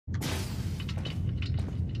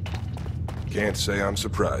Can't say I'm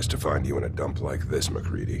surprised to find you in a dump like this,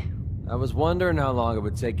 MacReady. I was wondering how long it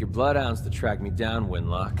would take your bloodhounds to track me down,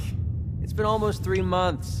 Winlock. It's been almost 3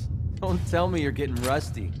 months. Don't tell me you're getting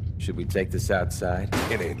rusty. Should we take this outside?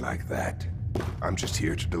 It ain't like that. I'm just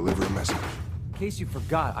here to deliver a message. In case you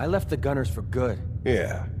forgot, I left the Gunners for good.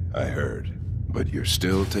 Yeah, I heard. But you're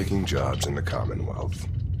still taking jobs in the Commonwealth.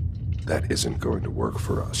 That isn't going to work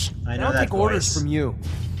for us. I don't take orders from you.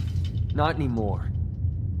 Not anymore.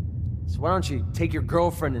 So why don't you take your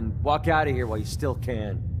girlfriend and walk out of here while you still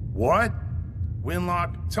can? What?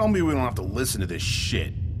 Winlock, tell me we don't have to listen to this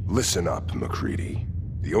shit. Listen up, MacReady.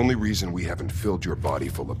 The only reason we haven't filled your body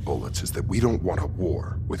full of bullets is that we don't want a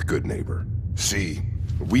war with Good Neighbor. See,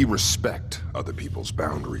 we respect other people's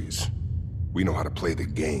boundaries. We know how to play the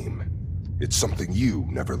game. It's something you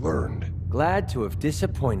never learned. Glad to have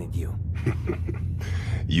disappointed you.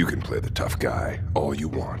 You can play the tough guy all you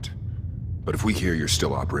want. But if we hear you're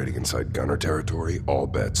still operating inside Gunner territory, all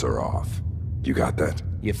bets are off. You got that?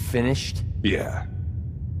 You finished? Yeah.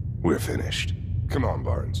 We're finished. Come on,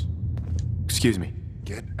 Barnes. Excuse me.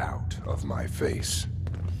 Get out of my face.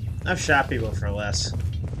 I've shot people for less.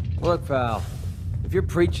 Look, pal. If you're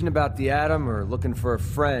preaching about the atom or looking for a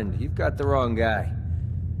friend, you've got the wrong guy.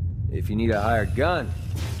 If you need a hired gun,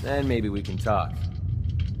 then maybe we can talk.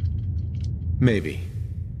 Maybe.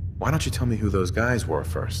 Why don't you tell me who those guys were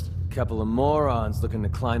first? Couple of morons looking to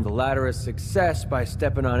climb the ladder of success by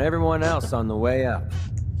stepping on everyone else on the way up.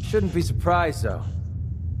 Shouldn't be surprised, though.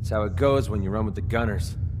 It's how it goes when you run with the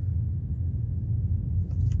Gunners.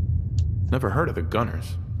 Never heard of the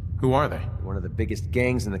Gunners. Who are they? One of the biggest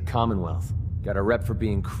gangs in the Commonwealth. Got a rep for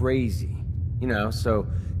being crazy. You know, so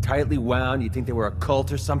tightly wound you'd think they were a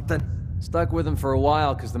cult or something. Stuck with them for a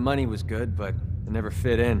while because the money was good, but they never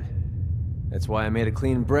fit in. That's why I made a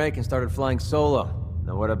clean break and started flying solo.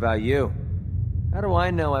 Now what about you? How do I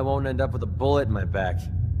know I won't end up with a bullet in my back?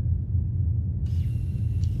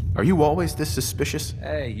 Are you always this suspicious?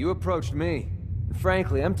 Hey, you approached me. And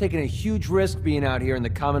frankly, I'm taking a huge risk being out here in the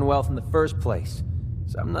Commonwealth in the first place.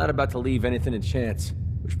 So I'm not about to leave anything to chance.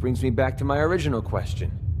 Which brings me back to my original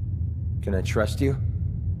question. Can I trust you?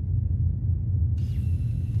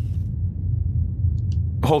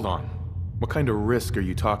 Hold on. What kind of risk are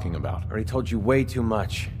you talking about? I already told you way too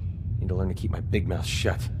much. Need to learn to keep my big mouth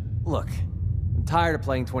shut. Look, I'm tired of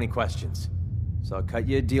playing 20 questions. So I'll cut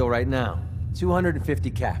you a deal right now. 250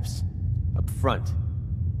 caps. Up front.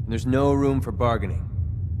 And there's no room for bargaining.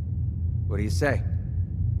 What do you say?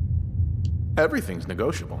 Everything's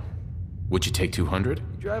negotiable. Would you take 200? You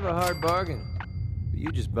drive a hard bargain. But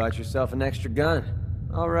you just bought yourself an extra gun.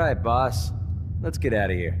 All right, boss. Let's get out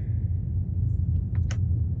of here.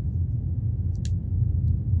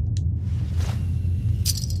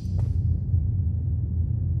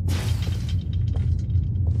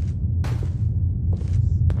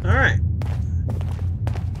 All right.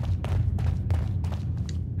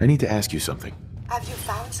 I need to ask you something. Have you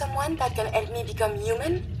found someone that can help me become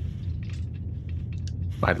human?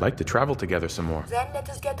 I'd like to travel together some more. Then let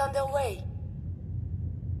us get underway.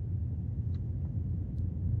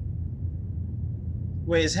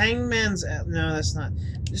 Wait, is Hangman's... No, that's not...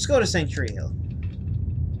 Just go to Sanctuary Hill.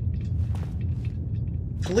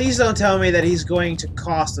 Please don't tell me that he's going to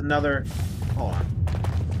cost another... Hold on.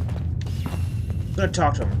 I'm gonna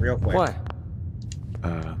talk to him real quick. What?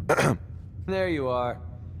 There you are.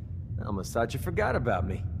 I almost thought you forgot about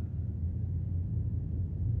me.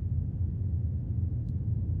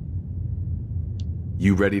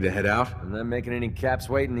 You ready to head out? I'm not making any caps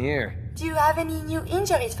waiting here. Do you have any new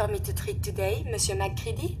injuries for me to treat today, Monsieur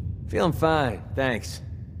MacReady? Feeling fine, thanks.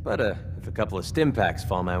 But if a couple of stim packs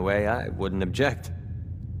fall my way, I wouldn't object.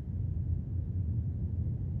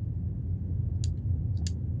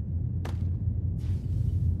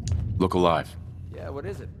 Look alive. Yeah, what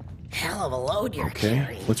is it? Hell of a load you're Okay,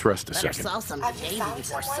 carrying. let's rest a Better second. sell some Have you today found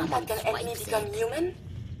before someone someone that can help me swipes become in. human?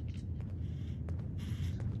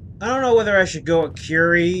 I don't know whether I should go with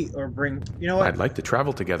Curie or bring... You know what? I'd like to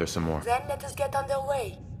travel together some more. Then let us get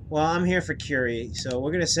underway. Well, I'm here for Curie, so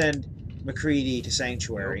we're gonna send MacReady to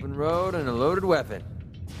Sanctuary. Open road and a loaded weapon.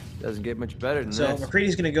 Doesn't get much better than So this.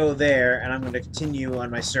 MacReady's gonna go there, and I'm gonna continue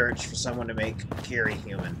on my search for someone to make Curie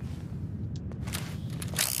human.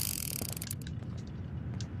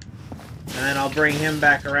 And then I'll bring him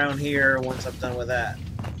back around here once I'm done with that.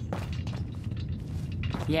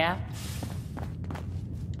 Yeah?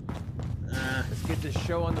 Let's get this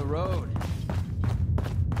show on the road.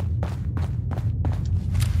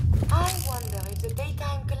 I wonder if the data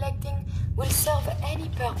I'm collecting will serve any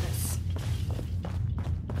purpose.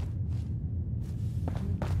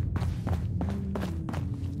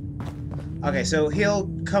 Okay, so he'll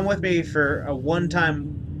come with me for a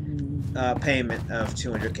one-time payment of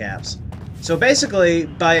 200 caps. So basically,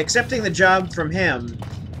 by accepting the job from him,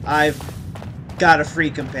 I've got a free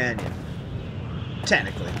companion.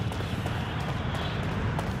 Technically.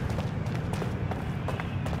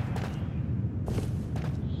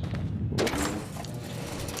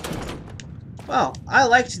 Well, I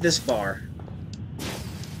liked this bar.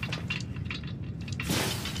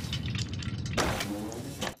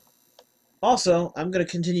 Also, I'm going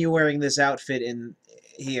to continue wearing this outfit in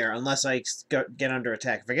here, unless I get under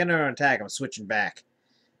attack. If I get under attack, I'm switching back.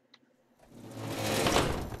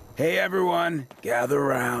 Hey everyone, gather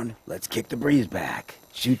around. Let's kick the breeze back.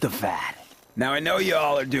 Shoot the fat. Now I know you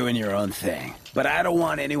all are doing your own thing, but I don't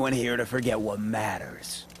want anyone here to forget what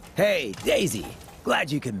matters. Hey, Daisy,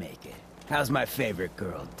 glad you can make it. How's my favorite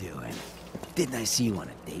girl doing? Didn't I see you on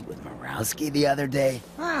a date with Morowski the other day?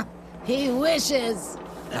 Huh, he wishes.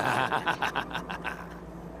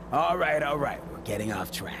 All right, we're getting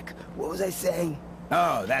off track. What was I saying?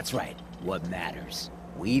 Oh, that's right, what matters.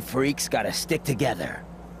 We freaks gotta stick together.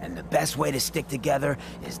 And the best way to stick together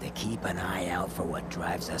is to keep an eye out for what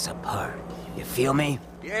drives us apart. You feel me?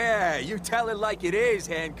 Yeah, you tell it like it is,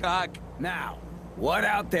 Hancock. Now, what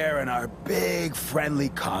out there in our big, friendly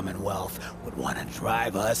Commonwealth would want to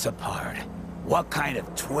drive us apart? What kind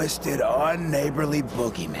of twisted, unneighborly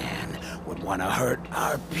boogeyman would want to hurt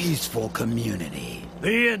our peaceful community?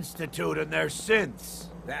 The Institute and their synths.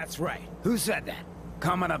 That's right. Who said that?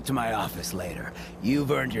 Coming up to my office later, you've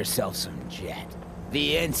earned yourself some jet.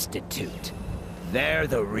 The Institute. They're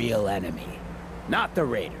the real enemy. Not the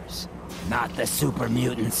Raiders. Not the super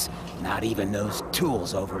mutants. Not even those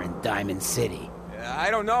tools over in Diamond City. I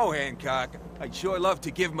don't know, Hancock. I'd sure love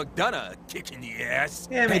to give McDonough a kick in the ass.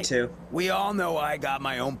 Yeah, me too. We all know I got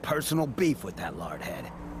my own personal beef with that lardhead.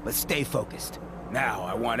 But stay focused. Now,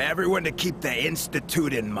 I want everyone to keep the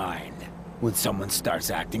Institute in mind. When someone starts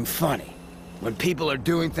acting funny. When people are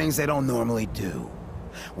doing things they don't normally do.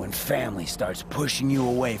 When family starts pushing you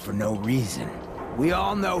away for no reason. We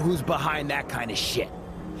all know who's behind that kind of shit.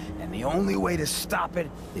 And the only way to stop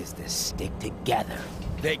it is to stick together.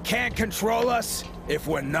 They can't control us if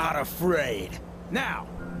we're not afraid. Now,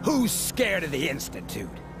 who's scared of the Institute?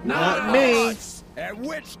 Not me. And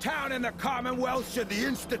which town in the Commonwealth should the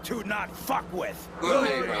Institute not fuck with?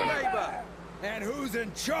 Good neighbor. And who's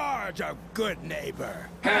in charge of good neighbor?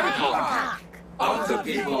 Hancock. Of the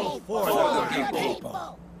people, for the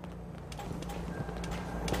people.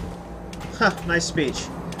 Huh, nice speech.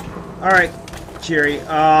 Alright, Kiri.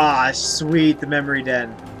 Ah, sweet, the memory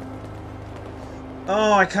den.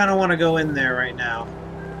 Oh, I kind of want to go in there right now.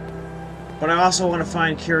 But I also want to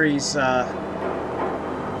find Kiri's,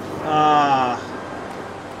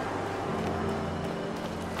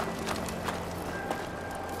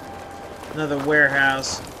 another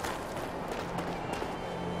warehouse.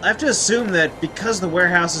 I have to assume that because the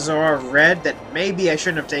warehouses are all red, that maybe I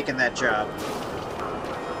shouldn't have taken that job.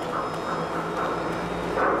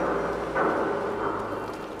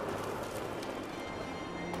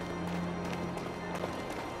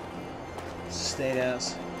 State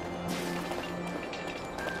House.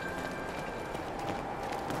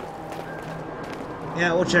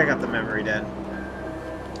 Yeah, we'll check out the memory den.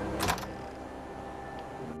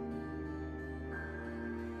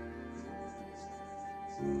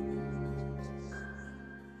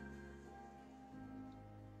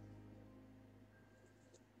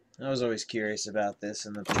 I was always curious about this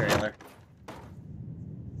in the trailer.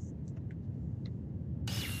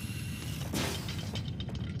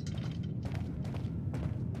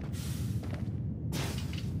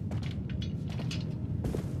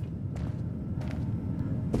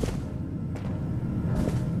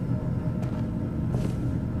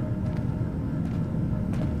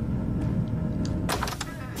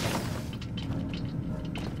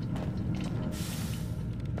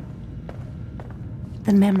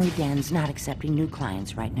 The memory den's not accepting new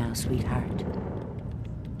clients right now, sweetheart.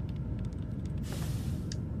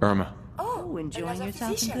 Irma. Oh, enjoying another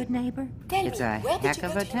yourself physician. a good neighbor? Tell It's me, a where did heck you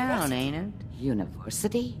of go a to town, university? ain't it?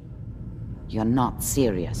 University? You're not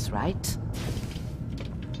serious, right?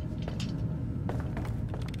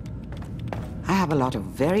 I have a lot of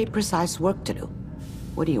very precise work to do.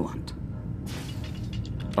 What do you want?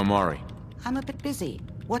 Amari. I'm a bit busy.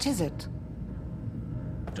 What is it?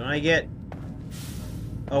 Don't I get...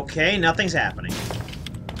 Okay, nothing's happening.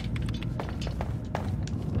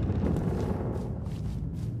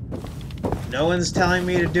 No one's telling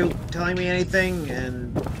me anything,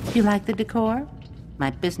 and... You like the decor?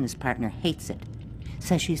 My business partner hates it.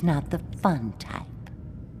 Says she's not the fun type.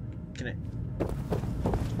 Can I...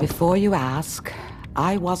 Before you ask,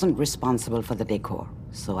 I wasn't responsible for the decor,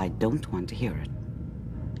 so I don't want to hear it.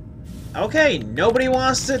 Okay, nobody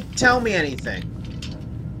wants to tell me anything.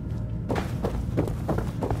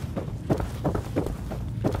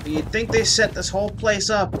 You'd think they set this whole place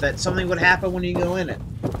up that something would happen when you go in it.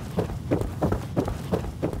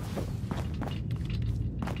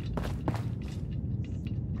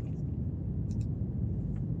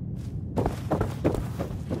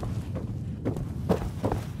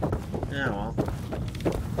 Oh well.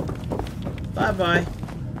 Bye-bye.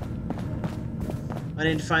 I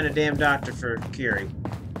need to find a damn doctor for Kiri.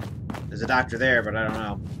 There's a doctor there, but I don't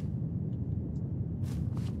know.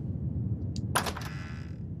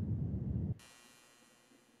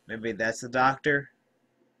 Maybe that's the doctor?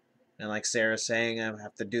 And like Sarah's saying, I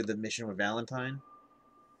have to do the mission with Valentine?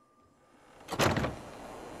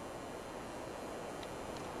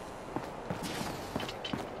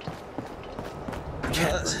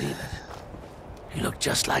 Can't believe it. He looked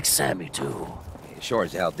just like Sammy, too. He sure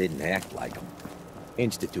as hell didn't act like him.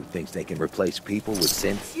 Institute thinks they can replace people with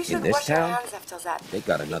synths in this town? They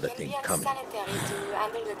got another thing coming.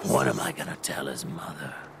 What am I gonna tell his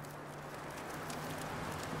mother?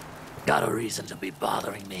 Got a reason to be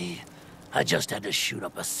bothering me. I just had to shoot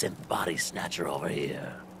up a synth body snatcher over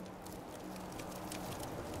here.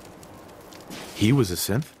 He was a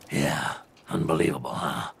synth? Yeah, unbelievable,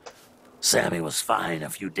 huh? Sammy was fine a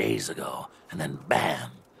few days ago, and then bam!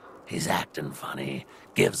 He's acting funny,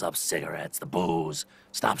 gives up cigarettes, the booze,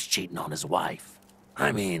 stops cheating on his wife.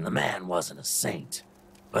 I mean, the man wasn't a saint,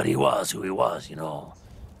 but he was who he was, you know.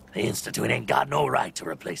 The Institute ain't got no right to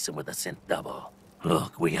replace him with a synth double.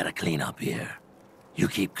 Look, we gotta clean up here. You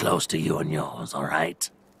keep close to you and yours, all right?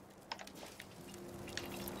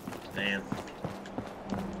 Man.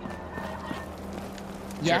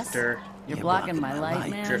 Yes? Drifter. You're blocking my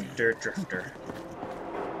light, man. Drifter, drifter.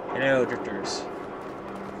 Hello, drifters.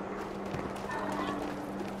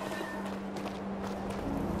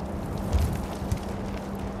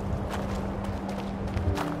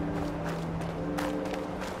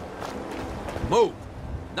 Move!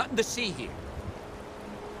 Nothing to see here.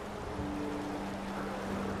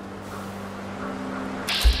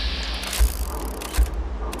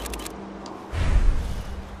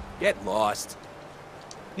 Get lost.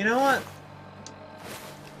 You know what?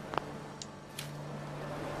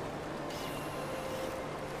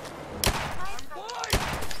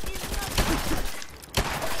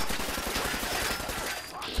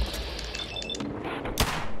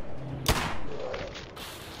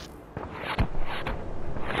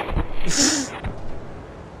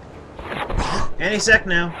 Any sec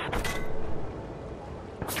now.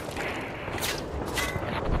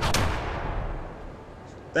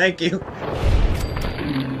 Thank you.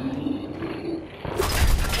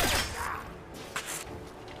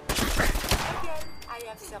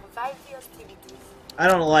 I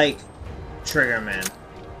don't like Trigger Man.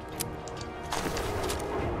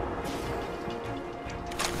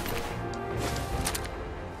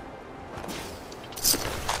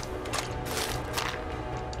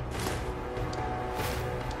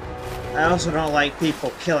 I also don't like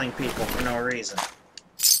people killing people for no reason.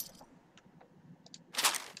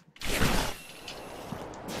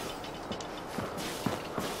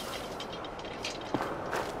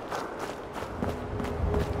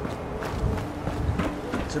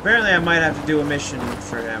 So apparently I might have to do a mission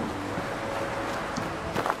for him.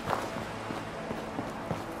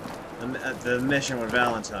 The mission with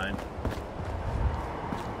Valentine.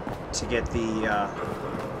 To get the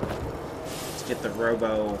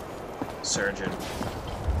robo surgeon.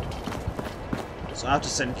 So I'll have to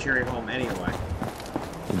send Curie home anyway.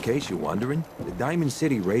 In case you're wondering, the Diamond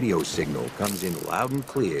City radio signal comes in loud and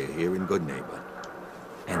clear here in Good Neighbor.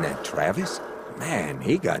 And that Travis? Man,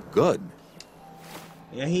 he got good.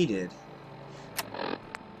 Yeah, he did.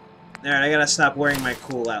 Alright, I gotta stop wearing my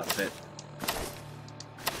cool outfit.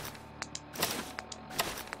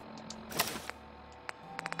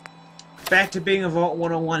 Back to being a Vault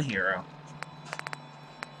 101 hero.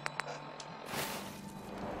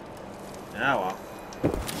 Oh well.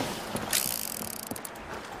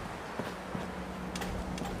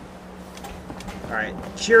 Alright,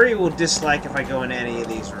 Curie will dislike if I go into any of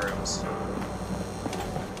these rooms.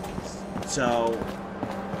 So...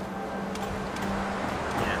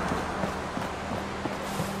 yeah.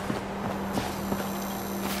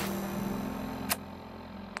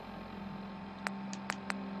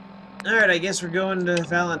 Alright, I guess we're going to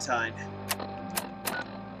Valentine.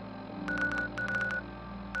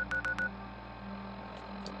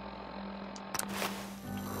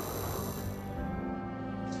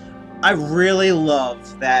 I really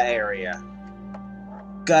love that area.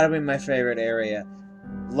 Gotta be my favorite area.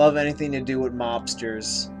 Love anything to do with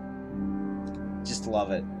mobsters. Just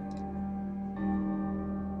love it.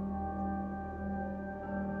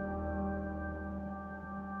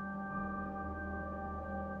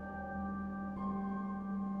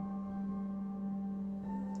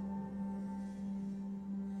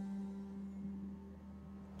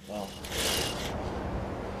 Well.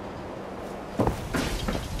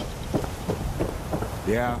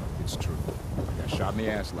 Yeah, it's true. I got shot in the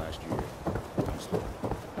ass last year.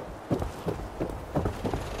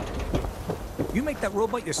 You make that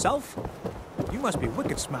robot yourself? You must be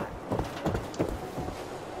wicked smart.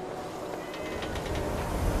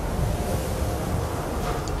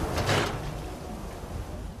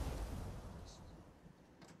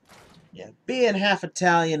 Yeah, being half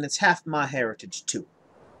Italian, it's half my heritage, too.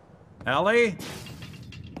 Ellie?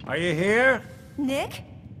 Are you here? Nick?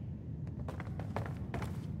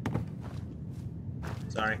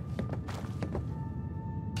 Sorry.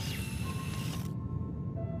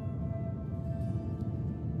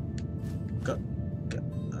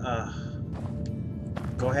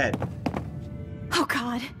 Go ahead. Oh,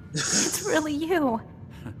 God. It's really you.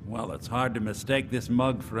 Well, it's hard to mistake this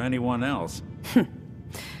mug for anyone else.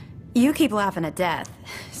 You keep laughing at death.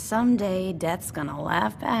 Someday, death's gonna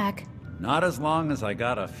laugh back. Not as long as I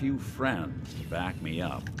got a few friends to back me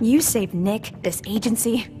up. You saved Nick, this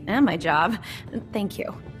agency, and my job. Thank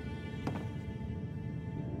you.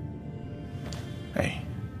 Hey,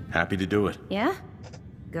 happy to do it. Yeah?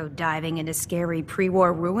 Go diving into scary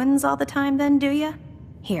pre-war ruins all the time then, do ya?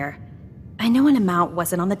 Here, I know an amount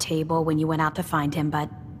wasn't on the table when you went out to find him, but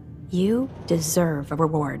you deserve a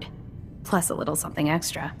reward. Plus a little something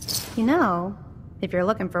extra. You know, if you're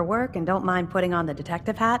looking for work and don't mind putting on the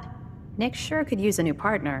detective hat, Nick sure could use a new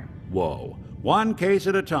partner. Whoa. One case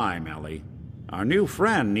at a time, Ellie. Our new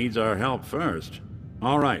friend needs our help first.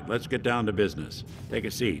 All right, let's get down to business. Take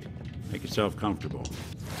a seat. Make yourself comfortable.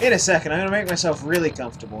 In a second. I'm gonna make myself really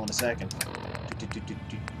comfortable in a second.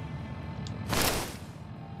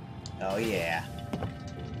 Oh, yeah.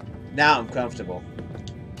 Now I'm comfortable.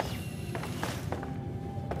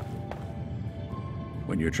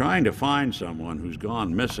 When you're trying to find someone who's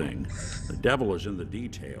gone missing, the devil is in the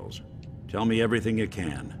details. Tell me everything you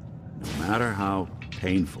can, no matter how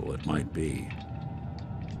painful it might be.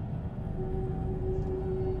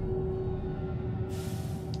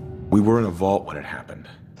 We were in a vault when it happened.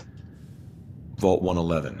 Vault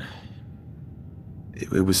 111.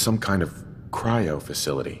 It was some kind of cryo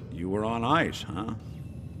facility. You were on ice, huh?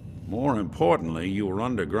 More importantly, you were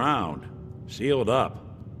underground, sealed up.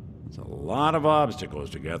 It's a lot of obstacles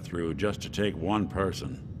to get through just to take one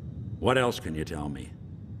person. What else can you tell me?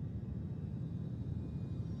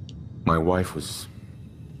 My wife was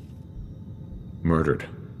murdered.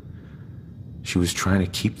 She was trying to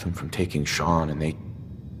keep them from taking Sean, and they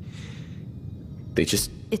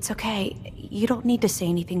just... It's okay. You don't need to say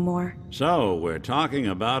anything more. So, we're talking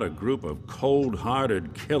about a group of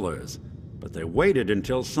cold-hearted killers, but they waited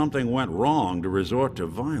until something went wrong to resort to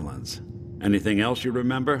violence. Anything else you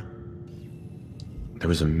remember? There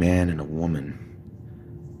was a man and a woman.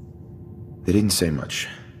 They didn't say much,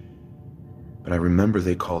 but I remember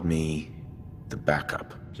they called me the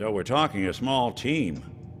backup. So we're talking a small team.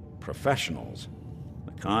 Professionals.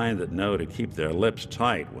 The kind that know to keep their lips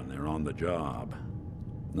tight when they're on the job.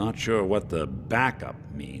 Not sure what the backup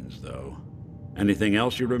means, though. Anything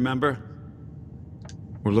else you remember?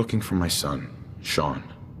 We're looking for my son, Sean.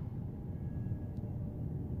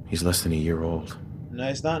 He's less than a year old. No,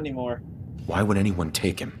 he's not anymore. Why would anyone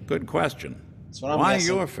take him? Good question. That's what I'm Why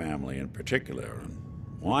guessing. your family in particular? And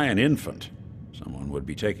why an infant? Someone would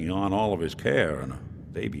be taking on all of his care, and a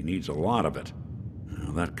baby needs a lot of it.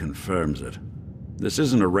 Well, that confirms it. This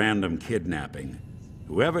isn't a random kidnapping.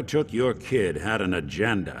 Whoever took your kid had an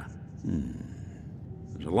agenda.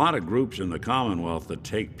 There's a lot of groups in the Commonwealth that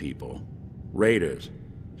take people. Raiders,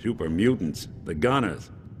 super mutants, the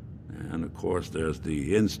Gunners, and of course there's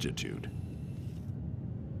the Institute.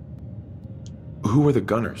 Who are the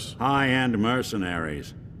Gunners? High-end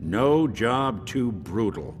mercenaries. No job too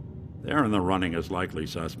brutal. They're in the running as likely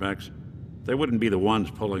suspects. They wouldn't be the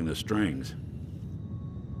ones pulling the strings.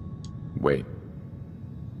 Wait.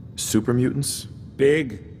 Super mutants?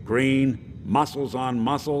 Big, green, muscles on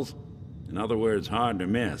muscles. In other words, hard to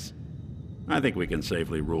miss. I think we can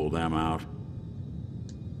safely rule them out.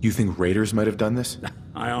 You think raiders might have done this?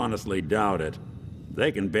 I honestly doubt it.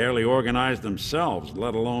 They can barely organize themselves,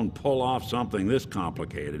 let alone pull off something this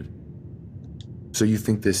complicated. So you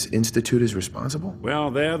think this Institute is responsible?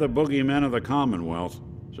 Well, they're the boogeymen of the Commonwealth.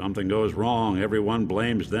 Something goes wrong, everyone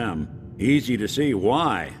blames them. Easy to see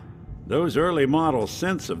why. Those early model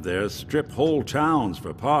synths of theirs strip whole towns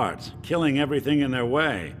for parts, killing everything in their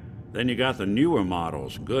way. Then you got the newer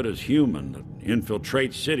models, good as human, that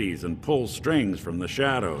infiltrate cities and pull strings from the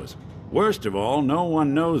shadows. Worst of all, no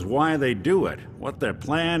one knows why they do it, what their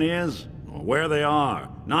plan is, or where they are.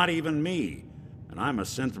 Not even me. And I'm a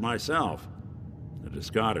synth myself. A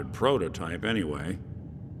discarded prototype, anyway.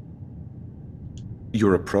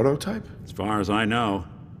 You're a prototype? As far as I know.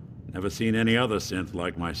 Never seen any other synth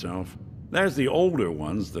like myself. There's the older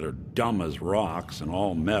ones that are dumb as rocks and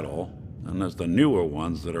all metal, and there's the newer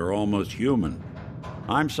ones that are almost human.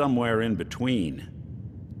 I'm somewhere in between.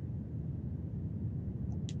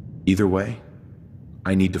 Either way,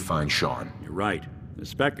 I need to find Sean. You're right. The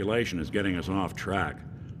speculation is getting us off track.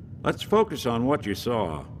 Let's focus on what you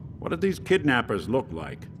saw. What did these kidnappers look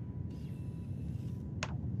like?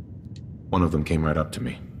 One of them came right up to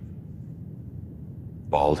me.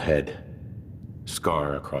 Bald head.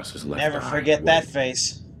 Scar across his left eye. Never forget that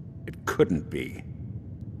face. It couldn't be.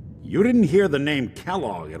 You didn't hear the name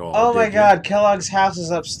Kellogg at all, Oh my did god, Kellogg's house is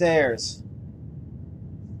upstairs.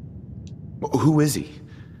 Who is he?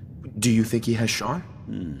 Do you think he has Sean?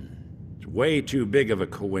 It's way too big of a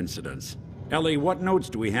coincidence. Ellie, what notes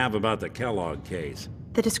do we have about the Kellogg case?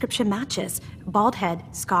 The description matches. Bald head,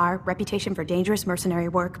 scar, reputation for dangerous mercenary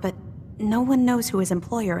work, but no one knows who his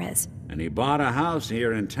employer is. And he bought a house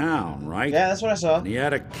here in town, right? Yeah, that's what I saw. And he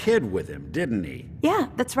had a kid with him, didn't he? Yeah,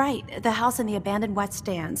 that's right. The house in the abandoned West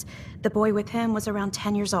Stands. The boy with him was around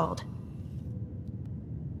 10 years old.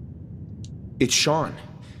 It's Sean.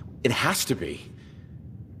 It has to be.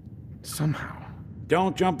 Somehow.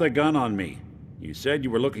 Don't jump the gun on me. You said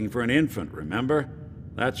you were looking for an infant, remember?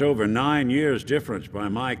 That's over 9 years difference by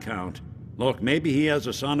my count. Look, maybe he has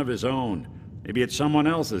a son of his own. Maybe it's someone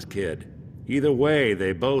else's kid. Either way,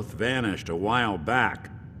 they both vanished a while back.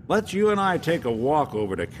 Let's you and I take a walk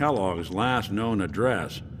over to Kellogg's last known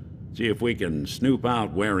address. See if we can snoop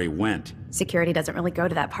out where he went. Security doesn't really go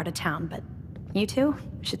to that part of town, but you two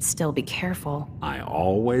should still be careful. I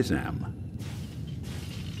always am.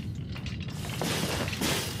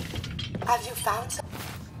 Have you found some?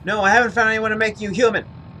 No, I haven't found anyone to make you human.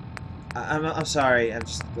 I'm sorry. I'm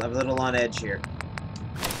a little on edge here.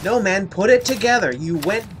 No, man, put it together. You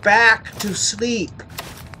went back to sleep.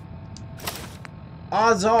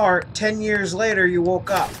 Odds are, 10 years later, you woke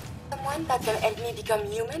up. Someone that can help me become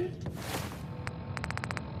human?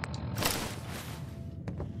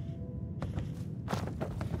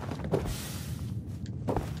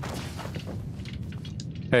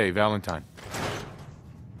 Hey, Valentine.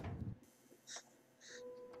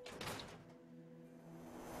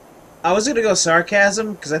 I was gonna go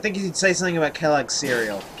sarcasm, because I think he'd say something about Kellogg's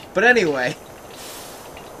cereal. But anyway.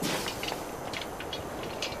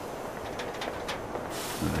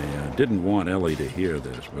 I didn't want Ellie to hear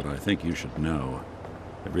this, but I think you should know.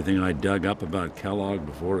 Everything I dug up about Kellogg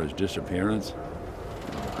before his disappearance?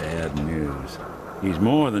 Bad news. He's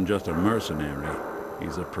more than just a mercenary.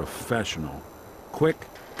 He's a professional. Quick,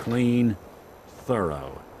 clean,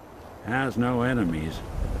 thorough. Has no enemies,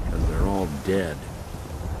 because they're all dead.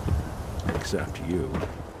 Except you.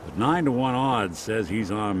 But 9 to 1 odds says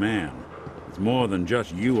he's our man. It's more than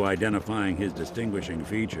just you identifying his distinguishing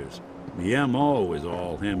features. The M.O. is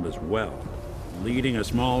all him as well. Leading a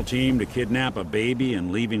small team to kidnap a baby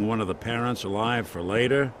and leaving one of the parents alive for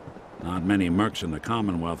later? Not many mercs in the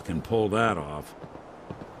Commonwealth can pull that off.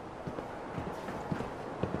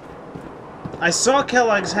 I saw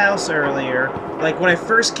Kellogg's house earlier, like when I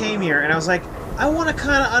first came here, and I was like, I want to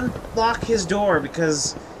kind of unlock his door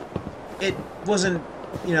because it wasn't,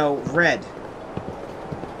 you know, red.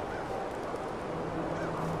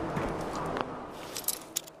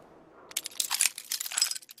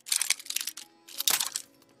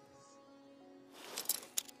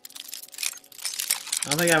 I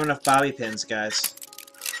don't think I have enough bobby pins, guys.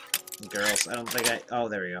 Girls, I don't think I... Oh,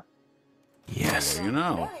 there we go. Yes. Well, you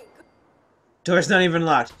know. Door's not even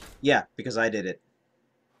locked. Yeah, because I did it.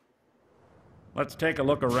 Let's take a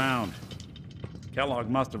look around. Kellogg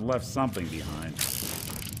must have left something behind.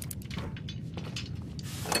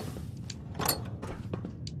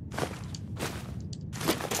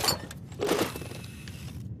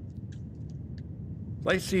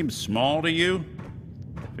 Place seems small to you?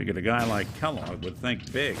 Figured a guy like Kellogg would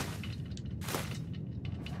think big.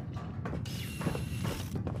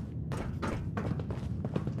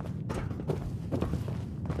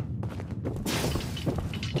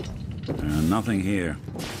 Nothing here.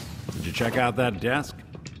 Did you check out that desk?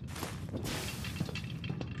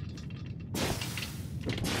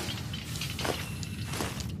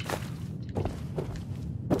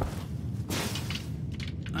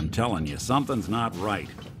 I'm telling you, something's not right.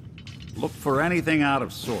 Look for anything out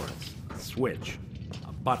of sorts. A switch.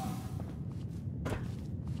 A button.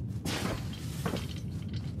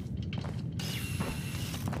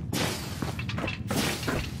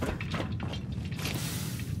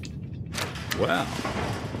 Well,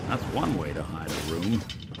 that's one way to hide a room.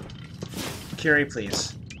 Curie,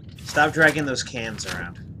 please. Stop dragging those cans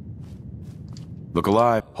around. Look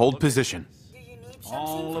alive. Hold position.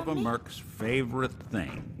 All of a Merc's favorite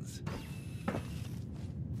things.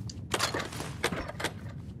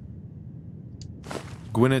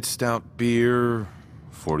 Gwinnett stout beer,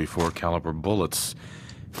 44 caliber bullets,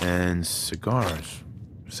 and cigars.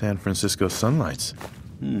 San Francisco Sunlights.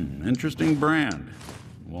 Interesting brand.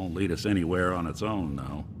 Won't lead us anywhere on its own,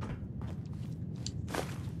 though.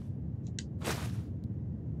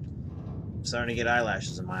 I'm starting to get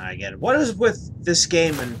eyelashes in my eye again. What is with this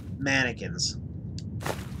game and mannequins?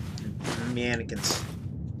 Mannequins.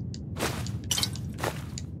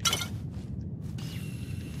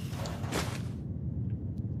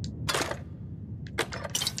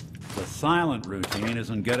 The silent routine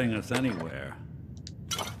isn't getting us anywhere.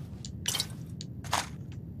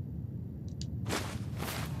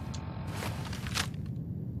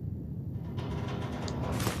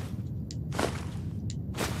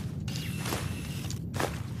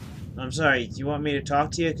 I'm sorry, do you want me to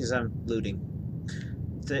talk to you? Because I'm looting.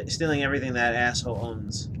 Stealing everything that asshole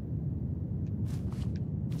owns.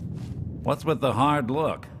 What's with the hard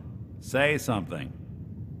look? Say something.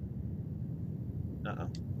 Uh-oh.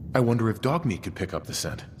 I wonder if dog meat could pick up the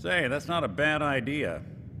scent. Say, that's not a bad idea.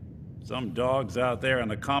 Some dogs out there in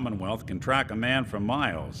the Commonwealth can track a man for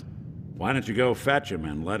miles. Why don't you go fetch him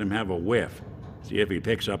and let him have a whiff? See if he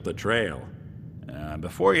picks up the trail.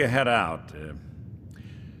 Before you head out,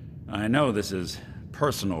 I know this is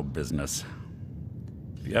personal business.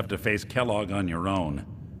 If you have to face Kellogg on your own,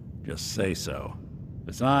 just say so.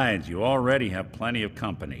 Besides, you already have plenty of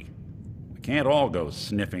company. We can't all go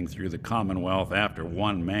sniffing through the Commonwealth after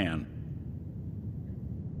one man.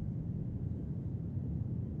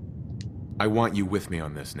 I want you with me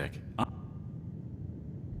on this, Nick.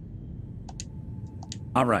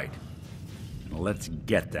 All right. Let's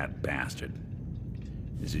get that bastard.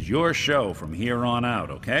 This is your show from here on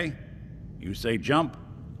out, okay? You say jump,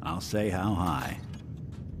 I'll say how high.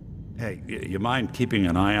 Hey, you mind keeping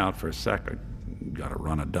an eye out for a second? Gotta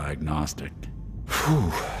run a diagnostic.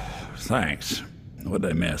 Whew. Thanks. What'd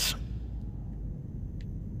I miss?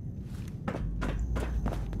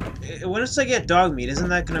 Once I get dog meat, isn't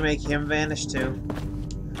that gonna make him vanish too?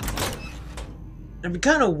 It'd be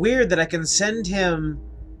kind of weird that I can send him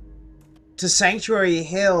to Sanctuary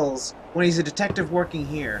Hills when he's a detective working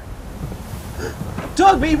here.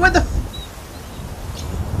 Dog meat, where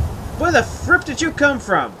the frick did you come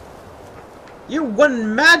from? You're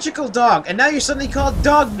one magical dog, and now you're suddenly called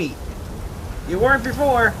dog meat. You weren't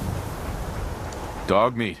before.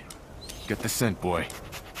 Dog meat. Get the scent, boy.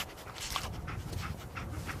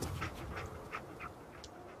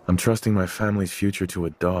 I'm trusting my family's future to a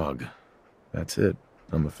dog. That's it.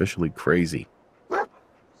 I'm officially crazy.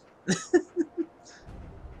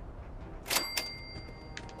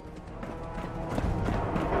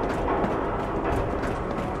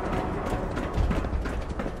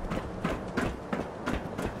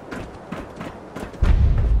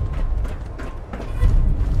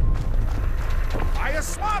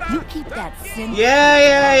 You keep that sin.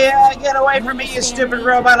 Yeah. Get away from me, you stupid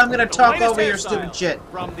robot. I'm gonna talk over your stupid shit.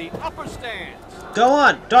 From the upper stands. Go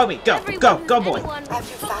on, dog meat. Go boy.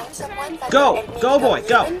 Go boy.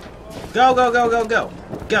 Go.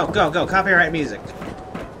 Go. Copyright music.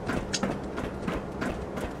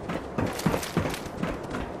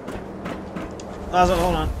 Also,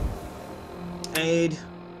 hold on. Aid.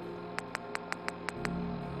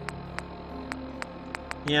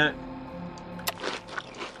 Yeah.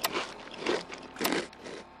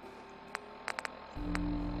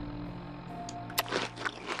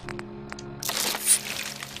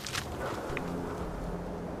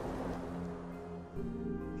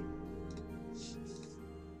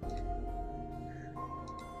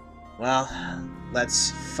 Well, let's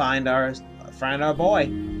find our boy.